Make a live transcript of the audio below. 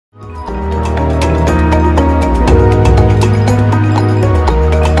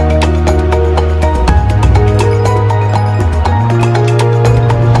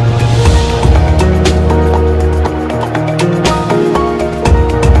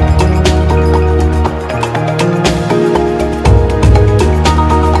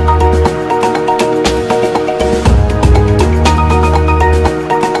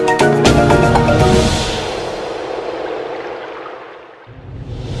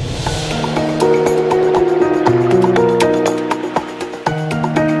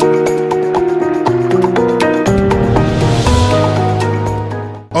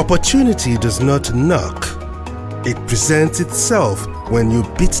Opportunity does not knock. It presents itself when you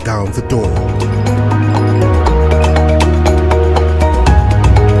beat down the door.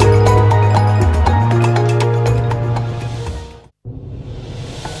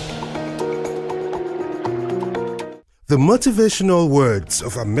 The motivational words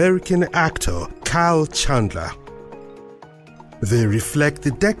of American actor Kyle Chandler. They reflect the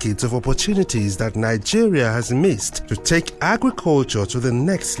decades of opportunities that Nigeria has missed to take agriculture to the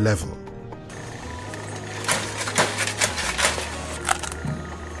next level.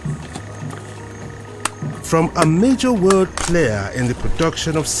 From a major world player in the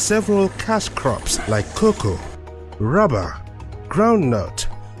production of several cash crops like cocoa, rubber, groundnut,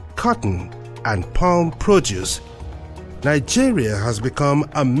 cotton, and palm produce, Nigeria has become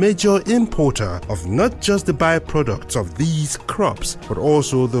a major importer of not just the byproducts of these crops, but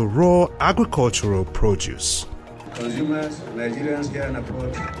also the raw agricultural produce. Consumers, Nigerians here and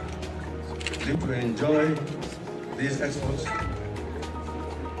abroad, live to enjoy these exports.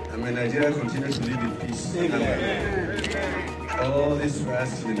 And may Nigeria continue to live in peace. Amen. All this for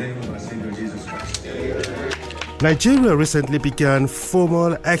us in the name of our Savior Jesus Christ. Nigeria recently began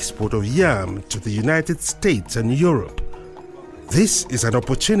formal export of yam to the United States and Europe. This is an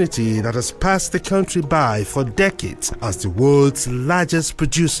opportunity that has passed the country by for decades as the world's largest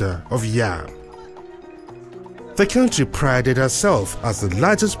producer of yam. The country prided herself as the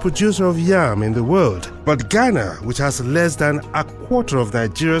largest producer of yam in the world, but Ghana, which has less than a quarter of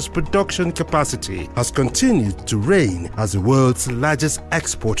Nigeria's production capacity, has continued to reign as the world's largest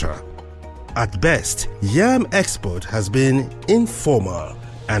exporter. At best, yam export has been informal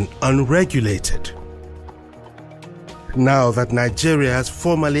and unregulated. Now that Nigeria has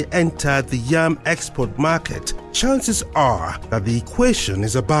formally entered the yam export market, chances are that the equation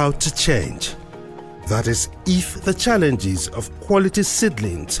is about to change. That is, if the challenges of quality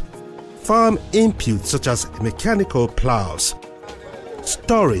seedlings, farm inputs such as mechanical plows,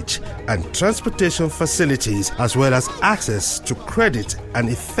 storage and transportation facilities, as well as access to credit and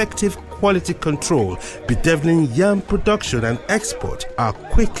effective quality control bedeviling yam production and export are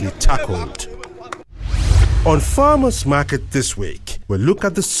quickly tackled. On Farmers Market this week, we'll look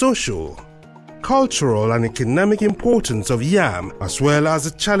at the social, cultural and economic importance of yam, as well as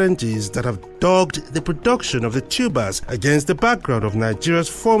the challenges that have dogged the production of the tubers against the background of Nigeria's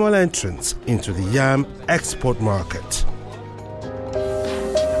formal entrance into the yam export market.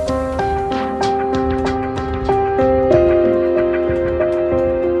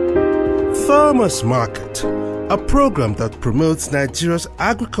 Farmers Market, a program that promotes Nigeria's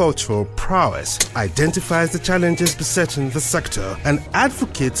agricultural prowess, identifies the challenges besetting the sector, and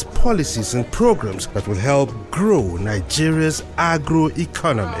advocates policies and programs that will help grow Nigeria's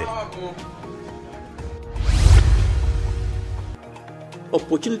agro-economy.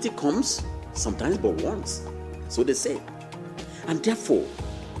 Opportunity comes sometimes but once, so they say. And therefore,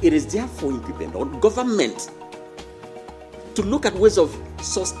 it is therefore incumbent on government to look at ways of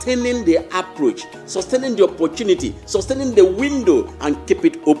sustaining the approach, sustaining the opportunity, sustaining the window, and keep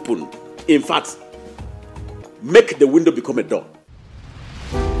it open. In fact, make the window become a door.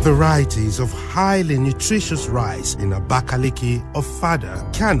 Varieties of highly nutritious rice in Abakaliki,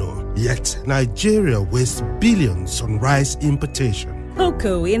 Ofada, Kano, yet Nigeria wastes billions on rice importation.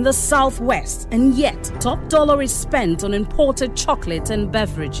 Cocoa in the southwest, and yet top dollar is spent on imported chocolate and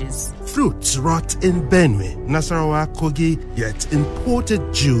beverages. Fruits rot in Benue, Nasarawa, Kogi, yet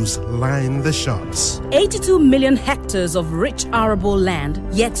imported juice line the shops. 82 million hectares of rich arable land,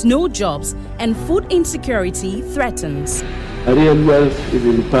 yet no jobs, and food insecurity threatens. A real wealth is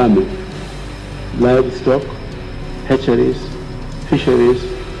in farming, livestock, hatcheries, fisheries,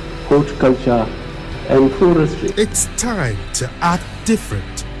 horticulture, and forestry. It's time to act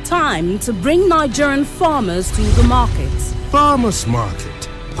different. Time to bring Nigerian farmers to the markets. Farmers Market,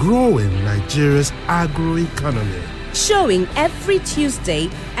 growing Nigeria's agro-economy. Showing every Tuesday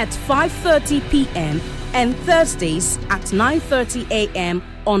at 5:30 p.m. and Thursdays at 9:30 a.m.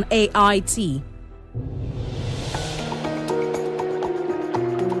 on AIT.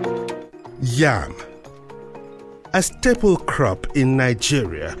 Yam, a staple crop in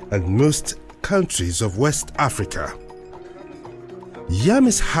Nigeria and most countries of West Africa. Yam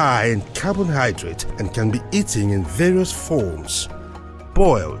is high in carbohydrate and can be eaten in various forms: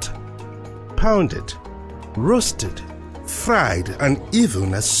 boiled, pounded, roasted, fried, and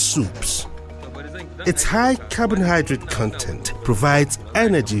even as soups. Its high carbohydrate content provides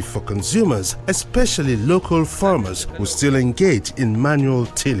energy for consumers, especially local farmers who still engage in manual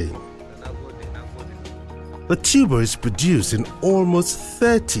tilling. The tuber is produced in almost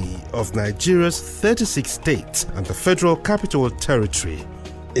 30 of Nigeria's 36 states and the Federal Capital Territory,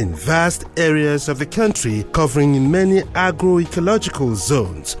 In vast areas of the country, covering many agroecological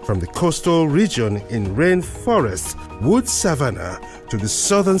zones, from the coastal region in rainforest, wood savanna to the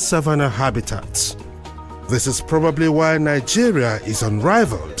southern savanna habitats. This is probably why Nigeria is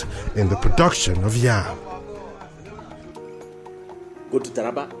unrivaled in the production of yam. Go to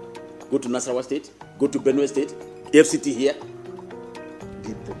Taraba, go to Nasarawa State, go to Benue State, FCT here.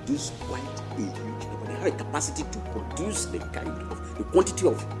 They produce quite a huge number. They have a capacity to produce the quantity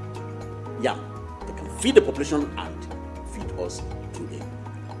of yam that can feed the population and feed us through the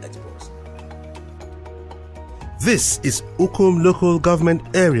exports. This is Ukum local government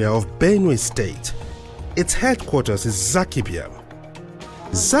area of Benue State. Its headquarters is Zakibiam.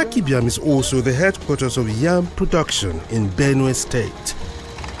 Zakibiam is also the headquarters of yam production in Benue State.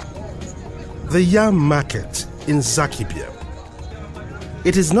 The yam market in Zakibiam.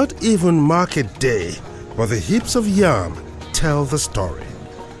 It is not even market day, but the heaps of yam tell the story.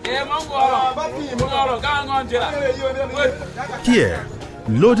 Here,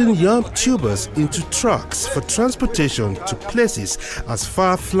 loading yam tubers into trucks for transportation to places as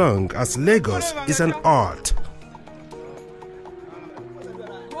far-flung as Lagos is an art.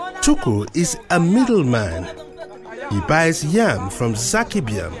 Tuku is a middleman. He buys yam from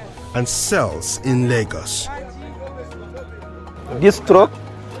Zakibiam and sells in Lagos. This truck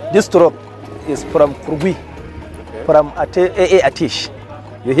is from Kurgui, from Atish.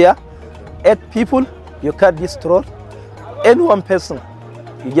 You hear? 8 people, you cut this truck. Any one person,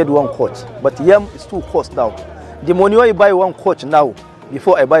 you get 1 coach. But yam is 2 costs now. The money I buy 1 coach now,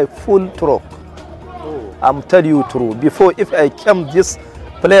 before I buy full truck. I'm telling you true. Before, if I came this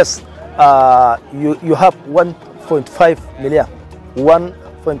place, you have 1.5 million.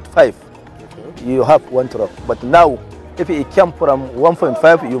 1.5. You have 1 truck. But now, if it came from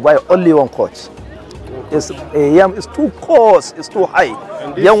 1.5, you buy only 1 coach. Yam is 2 costs. It's too high.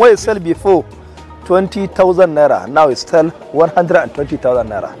 Yam was sell before 20,000 naira. Now it's still 120,000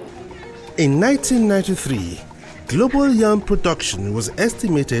 naira. In 1993, global yam production was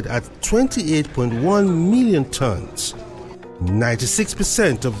estimated at 28.1 million tons.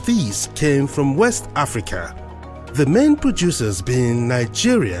 96% of these came from West Africa, the main producers being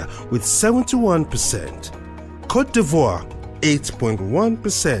Nigeria with 71%, Cote d'Ivoire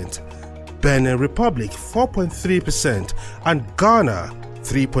 8.1%, Benin Republic 4.3%, and Ghana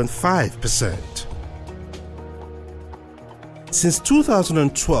 3.5%. Since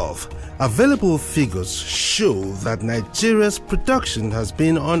 2012, available figures show that Nigeria's production has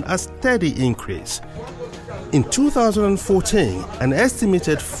been on a steady increase. In 2014, an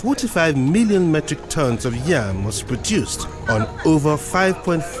estimated 45 million metric tons of yam was produced on over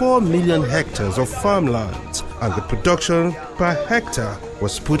 5.4 million hectares of farmland, and the production per hectare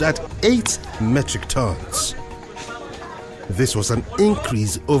was put at 8 metric tons. This was an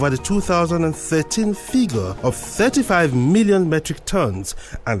increase over the 2013 figure of 35 million metric tons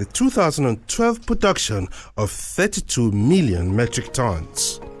and the 2012 production of 32 million metric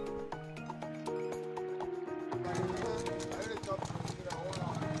tons.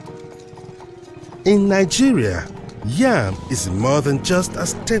 In Nigeria, yam is more than just a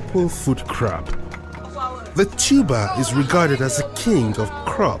staple food crop. The tuber is regarded as the king of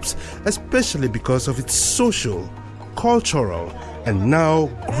crops, especially because of its social, cultural, and now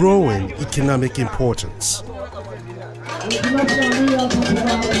growing economic importance.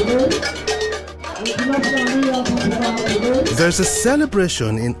 There's a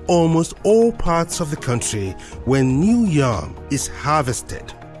celebration in almost all parts of the country when new yam is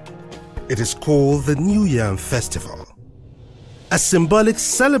harvested. It is called the New Yam Festival, a symbolic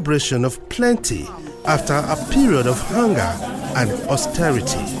celebration of plenty after a period of hunger and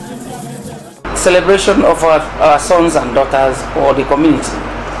austerity. Celebration of our sons and daughters or the community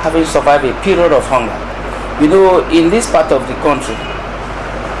having survived a period of hunger. You know, in this part of the country,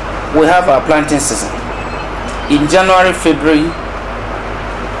 we have our planting season. In January, February,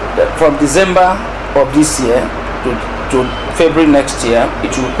 from December of this year to February next year,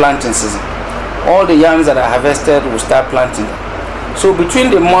 it will be planting season. All the yams that are harvested will start planting. So between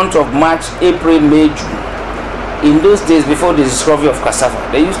the month of March, April, May, June, in those days before the discovery of cassava,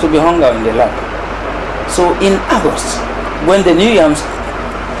 there used to be hunger in the land. So in August, when the new yams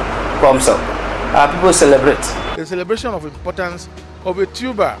comes up, our people celebrate. The celebration of importance of a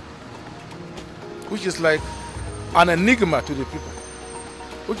tuber, which is like an enigma to the people,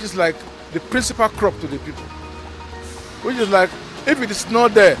 which is like the principal crop to the people, which is like, if it is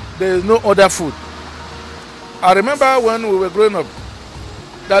not there, there is no other food. I remember when we were growing up,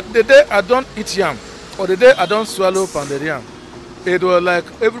 that the day I don't eat yam, or the day I don't swallow pounded yam, it was like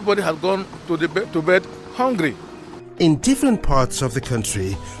everybody had gone to bed hungry. In different parts of the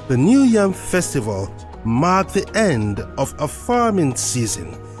country, the New Yam Festival marked the end of a farming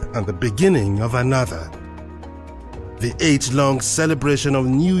season and the beginning of another. The 8-long celebration of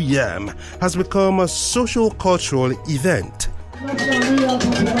New Yam has become a social-cultural event.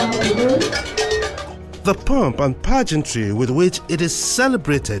 The pomp and pageantry with which it is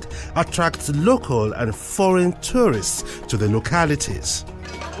celebrated attracts local and foreign tourists to the localities.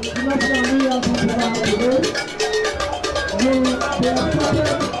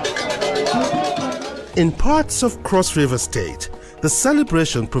 In parts of Cross River State, the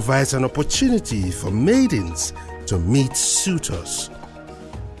celebration provides an opportunity for maidens to meet suitors.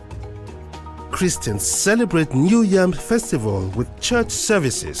 Christians celebrate New Yam Festival with church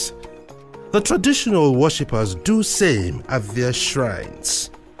services. The traditional worshippers do same at their shrines.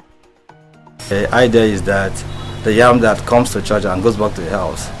 The idea is that the yam that comes to church and goes back to the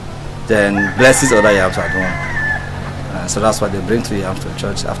house then blesses other yams at home. So that's why they bring 2 yams to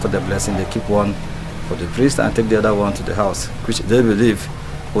church. After the blessing, they keep one for the priest and take the other one to the house, which they believe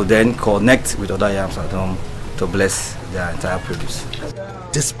will then connect with other yams at home to bless their entire produce.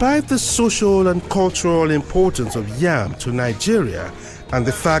 Despite the social and cultural importance of yam to Nigeria and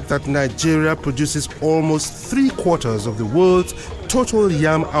the fact that Nigeria produces almost 3/4 of the world's total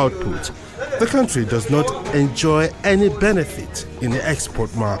yam output, the country does not enjoy any benefit in the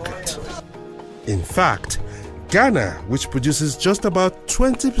export market. In fact, Ghana, which produces just about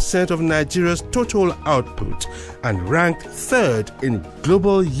 20% of Nigeria's total output and ranked 3rd in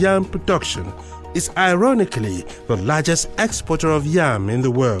global yam production, is ironically the largest exporter of yam in the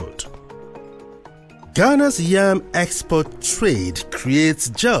world. Ghana's yam export trade creates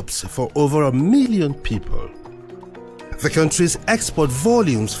jobs for over 1 million people. The country's export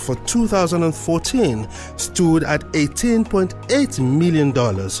volumes for 2014 stood at $18.8 million,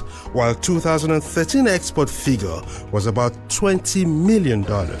 while 2013 export figure was about $20 million.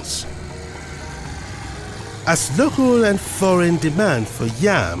 As local and foreign demand for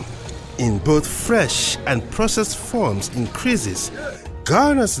yam in both fresh and processed forms increases,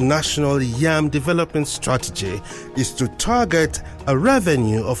 Ghana's national yam development strategy is to target a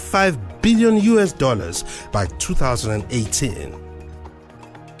revenue of $5 billion by 2018.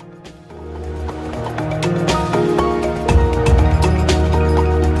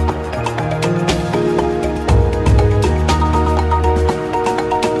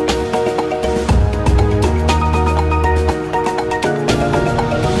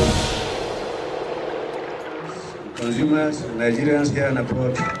 Consumers, Nigerians here and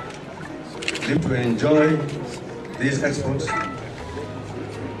abroad, live to enjoy these exports,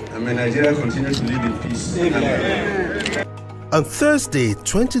 and may Nigeria continue to live in peace. Amen. On Thursday,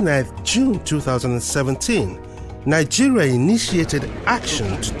 29th June 2017, Nigeria initiated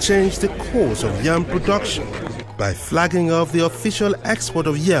action to change the course of yam production by flagging off the official export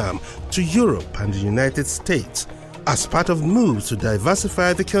of yam to Europe and the United States as part of moves to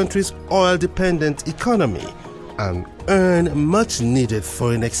diversify the country's oil-dependent economy and earn much-needed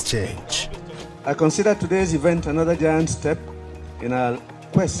foreign exchange. I consider today's event another giant step in our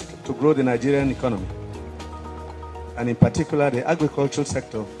quest to grow the Nigerian economy, and in particular the agricultural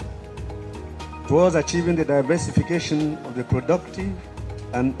sector, towards achieving the diversification of the productive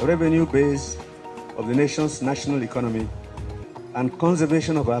and revenue base of the nation's national economy and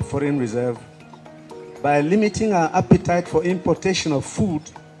conservation of our foreign reserve by limiting our appetite for importation of food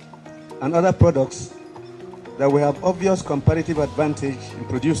and other products that we have obvious comparative advantage in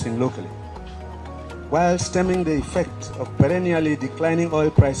producing locally, while stemming the effect of perennially declining oil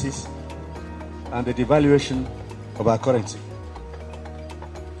prices and the devaluation of our currency.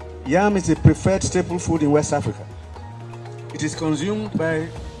 Yam is the preferred staple food in West Africa. It is consumed by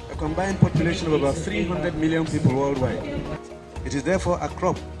a combined population of about 300 million people worldwide. It is therefore a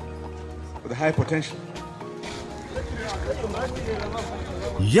crop with a high potential.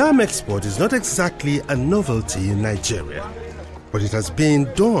 Yam export is not exactly a novelty in Nigeria, but it has been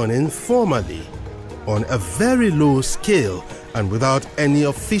done informally, on a very low scale and without any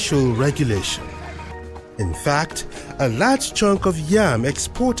official regulation. In fact, a large chunk of yam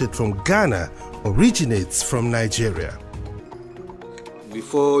exported from Ghana originates from Nigeria.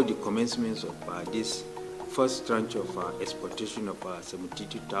 Before the commencement of this first tranche of exportation of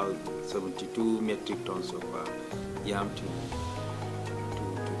 72 metric tons of yam to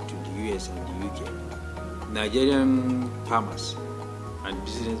the US and the UK, Nigerian farmers and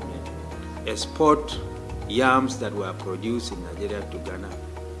businessmen export yams that were produced in Nigeria to Ghana,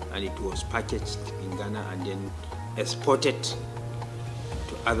 and it was packaged in Ghana and then exported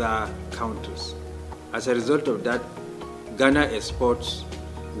to other countries. As a result of that, Ghana exports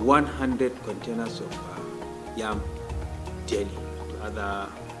 100 containers of yam daily to other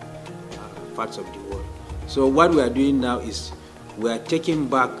parts of the world. So what we are doing now is we are taking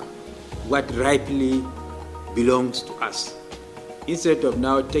back what rightly belongs to us. Instead of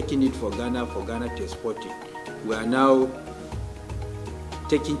now taking it for Ghana to export it, we are now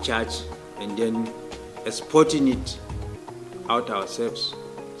taking charge and then exporting it out ourselves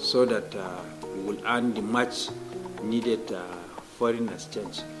so that we will earn the much needed foreign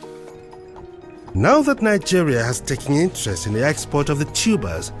exchange. Now that Nigeria has taken interest in the export of the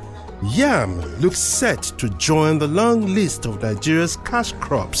tubers, yam looks set to join the long list of Nigeria's cash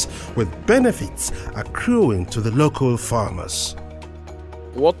crops with benefits accruing to the local farmers.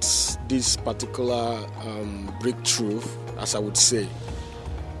 What this particular breakthrough, as I would say,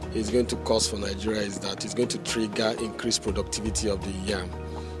 is going to cause for Nigeria is that it's going to trigger increased productivity of the yam,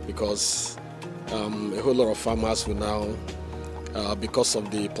 because a whole lot of farmers will now, because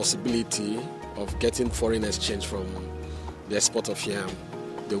of the possibility of getting foreign exchange from the export of yam,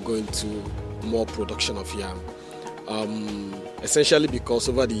 they'll go into more production of yam. Essentially because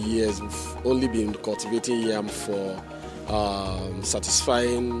over the years we've only been cultivating yam for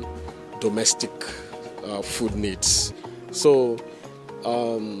satisfying domestic food needs. So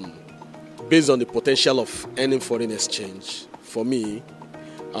based on the potential of earning foreign exchange, for me,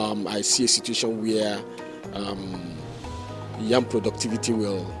 I see a situation where yam productivity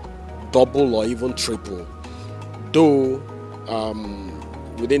will double or even triple. Though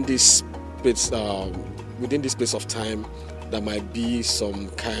within this space of time, there might be some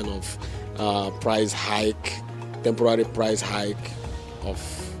kind of price hike, temporary price hike of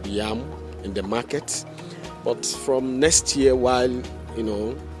yam in the market. But from next year, while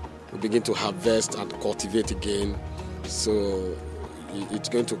we begin to harvest and cultivate again, so it's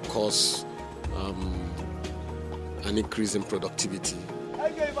going to cause an increase in productivity.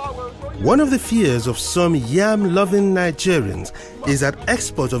 One of the fears of some yam-loving Nigerians is that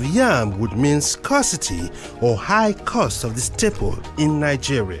export of yam would mean scarcity or high cost of the staple in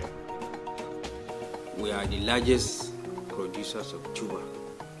Nigeria. We are the largest producers of tuber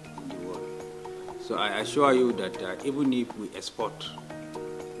in the world. So I assure you that even if we export,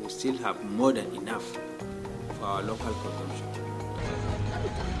 we still have more than enough for our local consumption.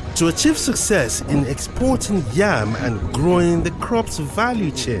 To achieve success in exporting yam and growing the crop's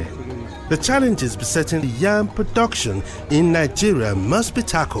value chain, the challenges besetting yam production in Nigeria must be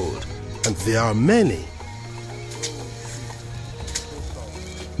tackled, and there are many.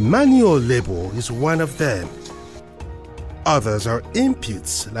 Manual labor is one of them. Others are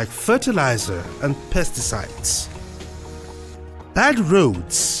inputs like fertilizer and pesticides. Bad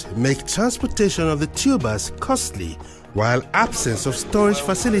roads make transportation of the tubers costly, while absence of storage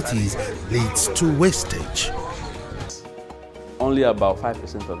facilities leads to wastage. Only about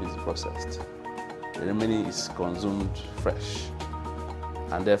 5% of it is processed. The remaining is consumed fresh.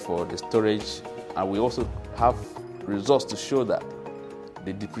 And therefore the storage, and we also have results to show that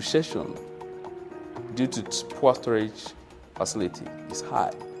the depreciation due to poor storage facility is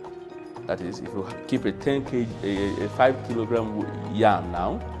high. That is, if you keep a 5 kilogram yam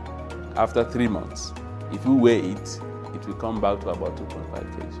now, after 3 months, if you weigh it, it will come back to about 2.5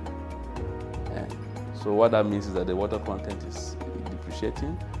 kg. And so what that means is that the water content is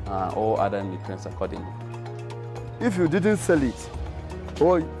depreciating and all other nutrients accordingly. If you didn't sell it,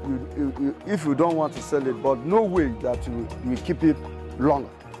 or if you don't want to sell it, but no way that you keep it longer,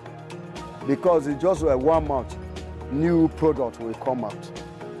 because it's just a 1 month, new product will come out.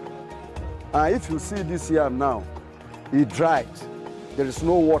 And if you see this yam now, it dried. There is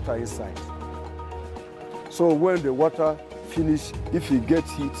no water inside. So when the water finish, if it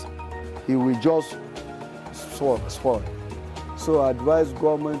gets heat, it will just spoil. So I advise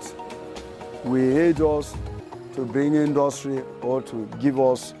government, we aid us to bring industry or to give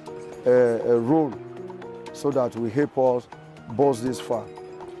us a role so that we help us boost this farm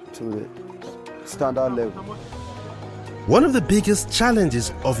to the standard level. One of the biggest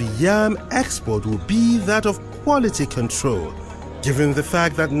challenges of yam export will be that of quality control, given the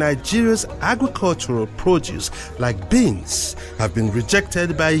fact that Nigeria's agricultural produce, like beans, have been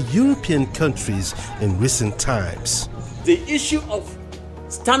rejected by European countries in recent times. The issue of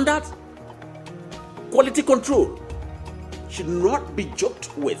standard quality control should not be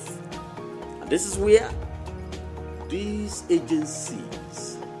joked with. And this is where these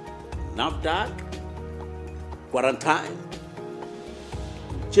agencies, NAFDAC, quarantine,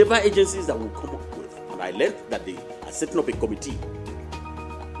 whichever agencies that will come up with, and I learned that they are setting up a committee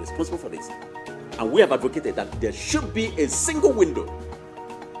responsible for this. And we have advocated that there should be a single window,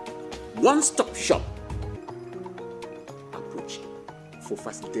 one-stop shop approach for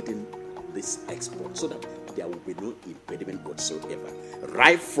facilitating this export, so that there will be no impediment whatsoever,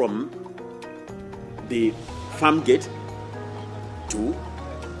 right from the farm gate to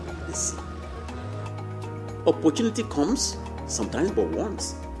the sea. Opportunity comes sometimes but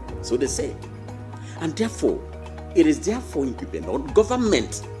once, so they say. And therefore, it is therefore incumbent on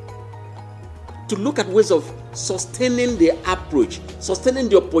government to look at ways of sustaining the approach, sustaining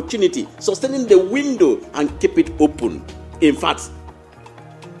the opportunity, sustaining the window, and keep it open. In fact,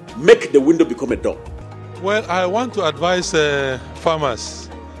 make the window become a door. Well, I want to advise farmers,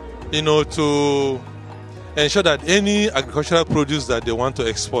 to ensure that any agricultural produce that they want to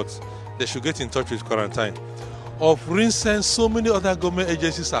export, they should get in touch with quarantine. Of recent, so many other government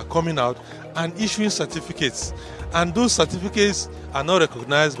agencies are coming out and issuing certificates, and those certificates are not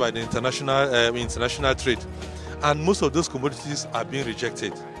recognized by the international trade, and most of those commodities are being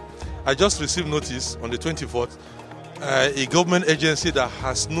rejected. I just received notice on the 24th, a government agency that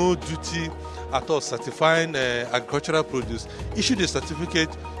has no duty at all certifying agricultural produce issued a certificate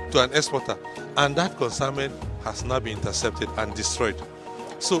to an exporter, and that consignment has now been intercepted and destroyed.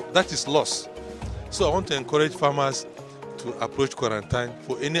 So that is loss. So I want to encourage farmers to approach quarantine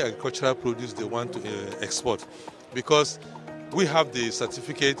for any agricultural produce they want to export, because we have the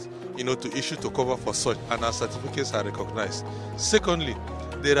certificate, to issue to cover for such, and our certificates are recognized. Secondly,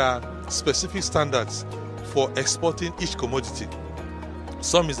 there are specific standards for exporting each commodity.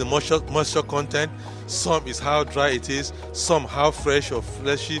 Some is the moisture content, some is how dry it is, some how fresh or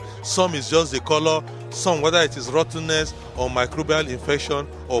fleshy, some is just the color, some whether it is rottenness or microbial infection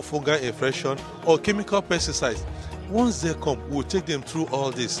or fungal infection or chemical pesticides. Once they come, we'll take them through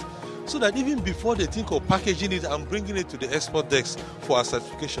all this, so that even before they think of packaging it and bringing it to the export desk for our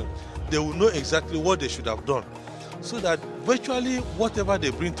certification, they will know exactly what they should have done, so that virtually whatever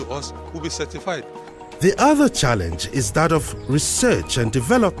they bring to us will be certified. The other challenge is that of research and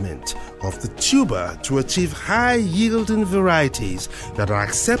development of the tuber to achieve high-yielding varieties that are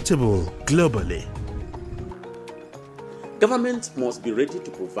acceptable globally. Government must be ready to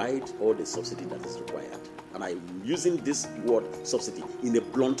provide all the subsidy that is required. And I'm using this word subsidy in a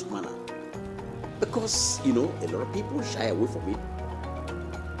blunt manner, because, a lot of people shy away from it.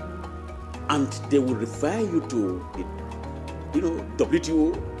 And they will refer you to the,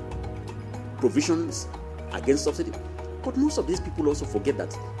 WTO provisions against subsidy. But most of these people also forget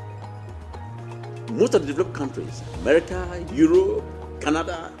that most of the developed countries, America, Europe,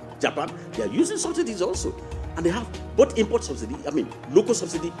 Canada, Japan, they are using subsidies also. And they have both import subsidy, local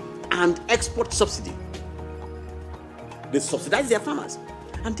subsidy and export subsidy. They subsidize their farmers.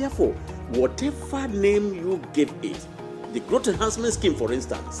 And therefore, whatever name you give it, the growth enhancement scheme, for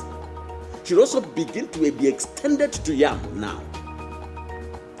instance, should also begin to be extended to yam now.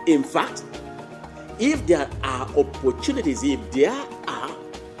 In fact, if there are opportunities, if there are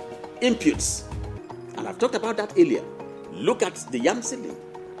inputs, and I've talked about that earlier, look at the yam seedling,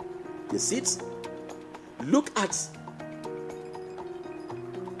 the seeds, look at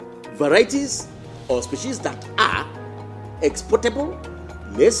varieties or species that are exportable.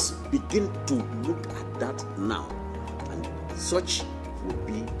 Let's begin to look at that now, and such will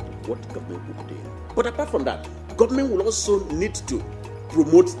be what government will be doing. But apart from that, government will also need to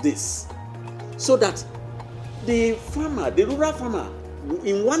promote this, so that the farmer, the rural farmer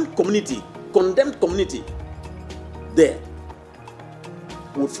in one community, condemned community, there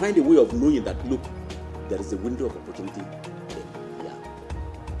will find a way of knowing that, look, there is a window of opportunity there. Yeah.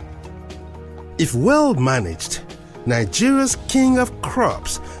 If well managed, Nigeria's king of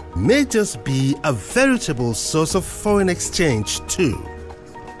crops may just be a veritable source of foreign exchange too.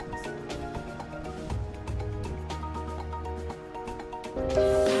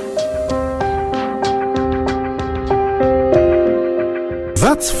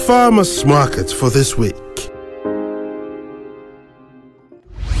 That's Farmers Market for this week.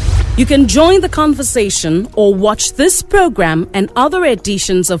 You can join the conversation or watch this program and other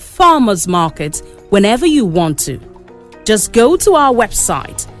editions of Farmers Market whenever you want to. Just go to our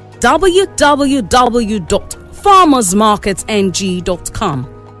website www.farmersmarketng.com.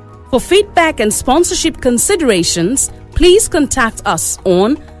 For feedback and sponsorship considerations, please contact us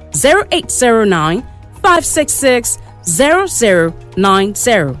on 0809 566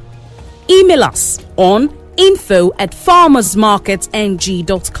 0090. Email us on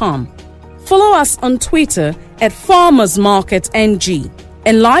info@farmersmarketng.com. Follow us on Twitter @farmersmarketng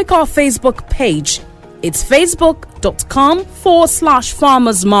and like our Facebook page. It's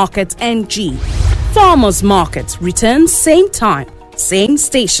facebook.com/farmersmarketng. Farmers Market returns same time, same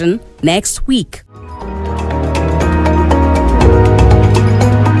station next week.